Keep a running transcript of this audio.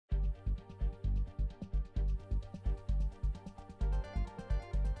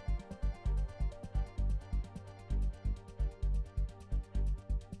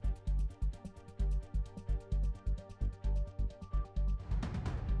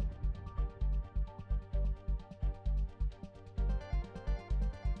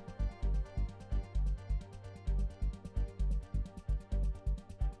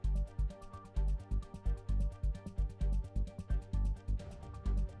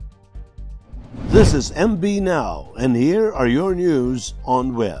This is MB Now, and here are your news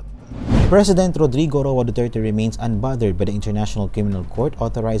on web. President Rodrigo Roa Duterte remains unbothered by the International Criminal Court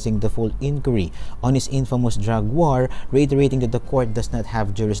authorizing the full inquiry on his infamous drug war, reiterating that the court does not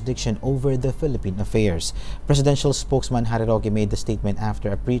have jurisdiction over the Philippine affairs. Presidential spokesman Harry Roque made the statement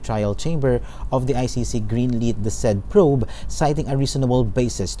after a pre-trial chamber of the ICC greenlit the said probe, citing a reasonable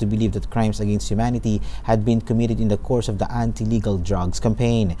basis to believe that crimes against humanity had been committed in the course of the anti-legal drugs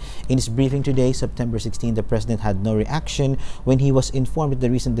campaign. In his briefing today, September 16, the president had no reaction when he was informed of the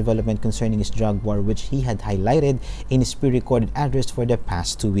recent development concerning his drug war, which he had highlighted in his pre-recorded address for the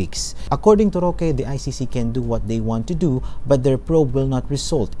past 2 weeks. According to Roque, the ICC can do what they want to do, but their probe will not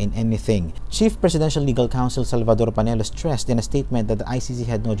result in anything. Chief Presidential Legal Counsel Salvador Panelo stressed in a statement that the ICC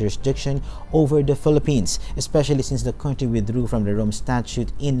had no jurisdiction over the Philippines, especially since the country withdrew from the Rome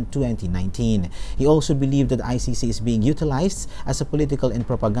Statute in 2019. He also believed that the ICC is being utilized as a political and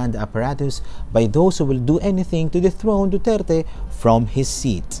propaganda apparatus by those who will do anything to dethrone Duterte from his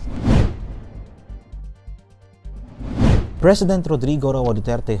seat. President Rodrigo Roa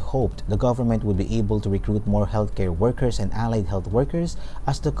Duterte hoped the government would be able to recruit more healthcare workers and allied health workers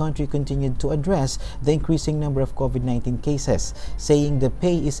as the country continued to address the increasing number of COVID-19 cases, saying the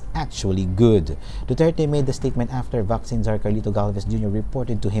pay is actually good. Duterte made the statement after vaccine czar Carlito Galvez Jr.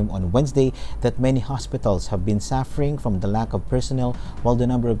 reported to him on Wednesday that many hospitals have been suffering from the lack of personnel while the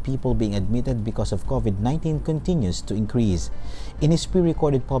number of people being admitted because of COVID-19 continues to increase. In his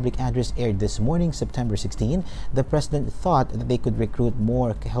pre-recorded public address aired this morning, September 16, the president thought that they could recruit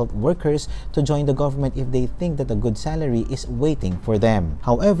more health workers to join the government if they think that a good salary is waiting for them.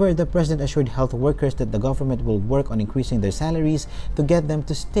 However, the president assured health workers that the government will work on increasing their salaries to get them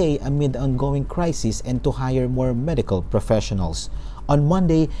to stay amid the ongoing crisis and to hire more medical professionals. On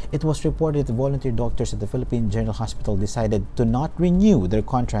Monday, it was reported that volunteer doctors at the Philippine General Hospital decided to not renew their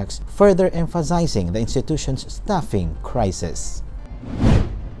contracts, further emphasizing the institution's staffing crisis.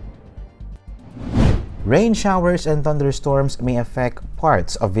 Rain showers and thunderstorms may affect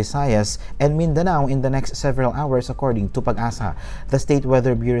parts of Visayas and Mindanao in the next several hours, according to Pag-asa. The State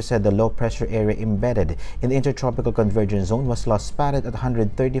Weather Bureau said the low-pressure area embedded in the Intertropical Convergence Zone was lost spotted at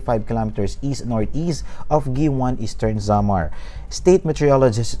 135 kilometers east-northeast of Giwan, Eastern Samar. State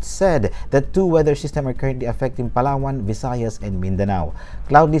meteorologists said that 2 weather systems are currently affecting Palawan, Visayas, and Mindanao.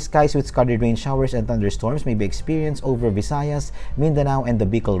 Cloudy skies with scattered rain showers and thunderstorms may be experienced over Visayas, Mindanao, and the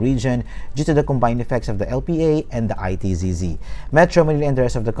Bicol region due to the combined effects of the LPA and the ITZZ. Metro Manila and the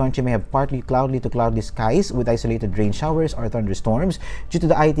rest of the country may have partly cloudy to cloudy skies with isolated rain showers or thunderstorms due to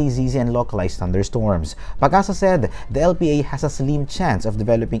the ITZZ and localized thunderstorms. Pag-asa said the LPA has a slim chance of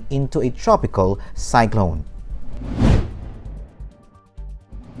developing into a tropical cyclone.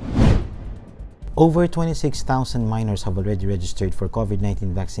 Over 26,000 minors have already registered for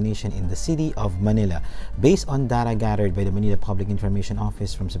COVID-19 vaccination in the city of Manila. Based on data gathered by the Manila Public Information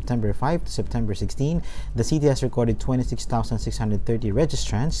Office from September 5 to September 16, the city has recorded 26,630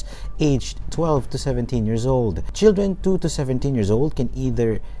 registrants aged 12 to 17 years old. Children 2 to 17 years old can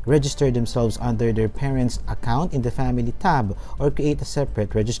either register themselves under their parents' account in the Family tab or create a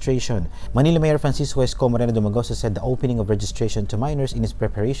separate registration. Manila Mayor Francisco Esco Moreno Dumagoso said the opening of registration to minors in its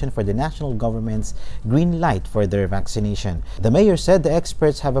preparation for the national government's green light for their vaccination. The mayor said the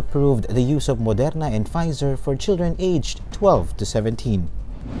experts have approved the use of Moderna and Pfizer for children aged 12 to 17.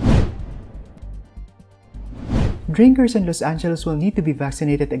 Drinkers in Los Angeles will need to be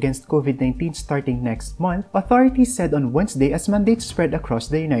vaccinated against COVID-19 starting next month, authorities said on Wednesday as mandates spread across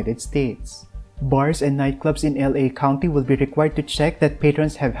the United States. Bars and nightclubs in LA County will be required to check that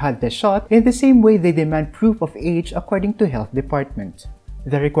patrons have had the shot in the same way they demand proof of age, according to Health Department.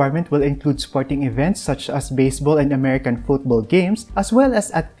 The requirement will include sporting events such as baseball and American football games, as well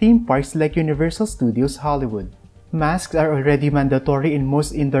as at theme parks like Universal Studios Hollywood. Masks are already mandatory in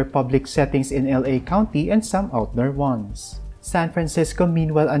most indoor public settings in LA County and some outdoor ones. San Francisco,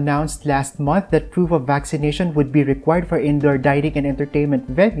 meanwhile, announced last month that proof of vaccination would be required for indoor dining and entertainment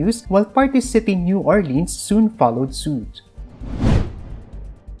venues, while Party City, New Orleans soon followed suit.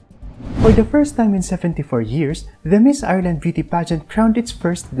 For the first time in 74 years, the Miss Ireland beauty pageant crowned its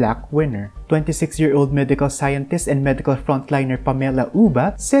first black winner. 26-year-old medical scientist and medical frontliner Pamela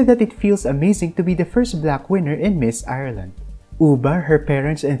Uba said that it feels amazing to be the first black winner in Miss Ireland. Uba, her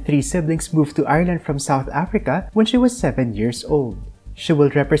parents, and 3 siblings moved to Ireland from South Africa when she was 7 years old. She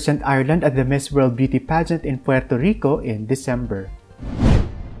will represent Ireland at the Miss World Beauty pageant in Puerto Rico in December.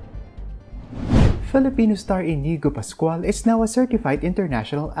 Filipino star Inigo Pascual is now a certified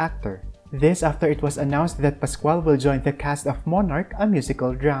international actor. This after it was announced that Pascual will join the cast of Monarch, a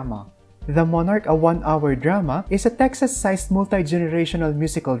musical drama. The Monarch, a one-hour drama, is a Texas-sized multi-generational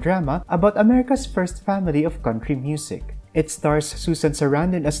musical drama about America's first family of country music. It stars Susan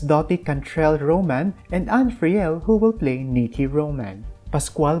Sarandon as Dottie Cantrell Roman and Anne Friel, who will play Nikki Roman.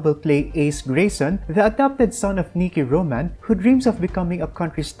 Pascual will play Ace Grayson, the adopted son of Nikki Roman, who dreams of becoming a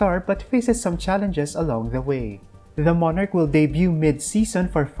country star but faces some challenges along the way. The Monarch will debut mid-season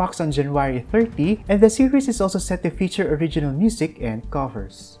for Fox on January 30, and the series is also set to feature original music and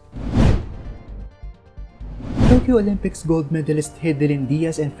covers. Tokyo Olympics gold medalist Hidilyn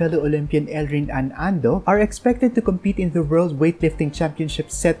Diaz and fellow Olympian Elrin Ando are expected to compete in the World Weightlifting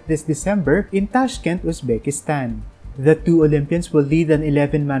Championship Sept this December in Tashkent, Uzbekistan. The two Olympians will lead an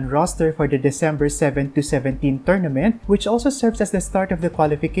 11-man roster for the December 7 to 17 tournament, which also serves as the start of the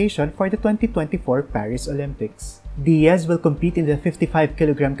qualification for the 2024 Paris Olympics. Diaz will compete in the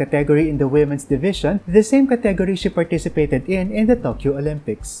 55kg category in the women's division, the same category she participated in the Tokyo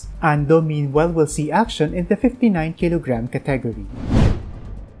Olympics. Ando, meanwhile, will see action in the 59kg category.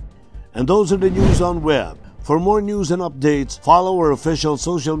 And those are the news on web. For more news and updates, follow our official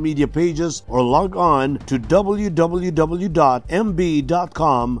social media pages or log on to www.mb.com.ph.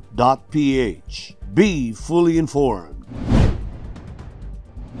 Be fully informed.